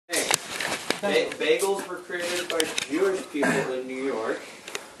Bagels were created by Jewish people in New York,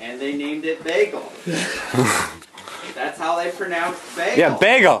 and they named it Bagel. That's how they pronounced bagel. Yeah,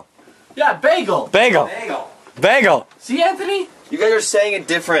 bagel. Yeah, bagel. Bagel. Bagel. Bagel. See, Anthony? You guys are saying it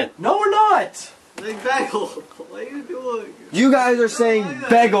different. No, we're not. Like bagel. What are you doing? You guys are saying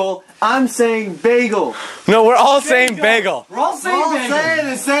bagel. I'm saying bagel. No, we're all saying bagel. We're all saying bagel. saying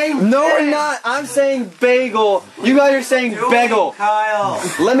the same. No, we're not. I'm saying bagel. You guys are saying bagel. Kyle.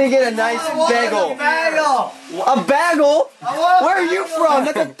 Let me get a nice bagel. Bagel. A bagel? Where are you from?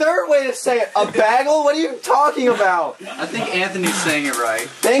 That's the third way to say it. A bagel? What are you talking about? I think Anthony's saying it right.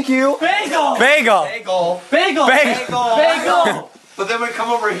 Thank you. Bagel. Bagel. Bagel. Bagel. Bagel. Bagel. But then we come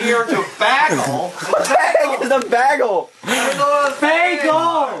over here to bagel. What the heck is a bagel?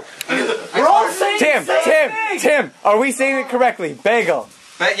 Bagel. We're all saying the same thing. Tim, are we saying it correctly? Bagel.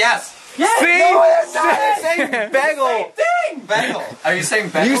 Yes. Yes. See? No, that's not. I'm saying bagel. Thing. Bagel. Are you saying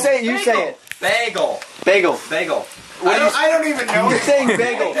bagel? You say it. Bagel. Bagel. Bagel. I don't even know. You're saying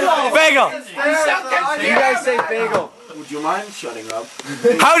bagel. Bagel. You guys say bagel. Would you mind shutting up?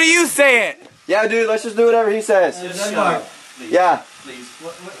 How do you say it? Yeah, dude, let's just do whatever he says. Shut up. Yeah. Please.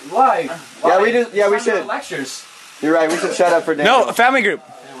 Why? Yeah, we do. Yeah, we should. Lectures. You're right. We should shut up for Daniel. No, family group.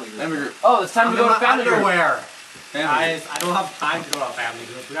 Oh, it's time to go to family group. Guys, I don't have time to go to a family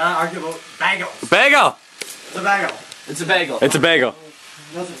group. We gotta argue about bagels. Bagel. It's a bagel. It's a bagel. It's a bagel.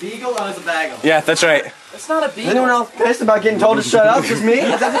 No, it's a beagle and it's a bagel. Yeah, that's right. It's not a Is bagel. anyone else pissed about getting told to shut up? Just me?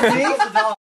 Is that just me?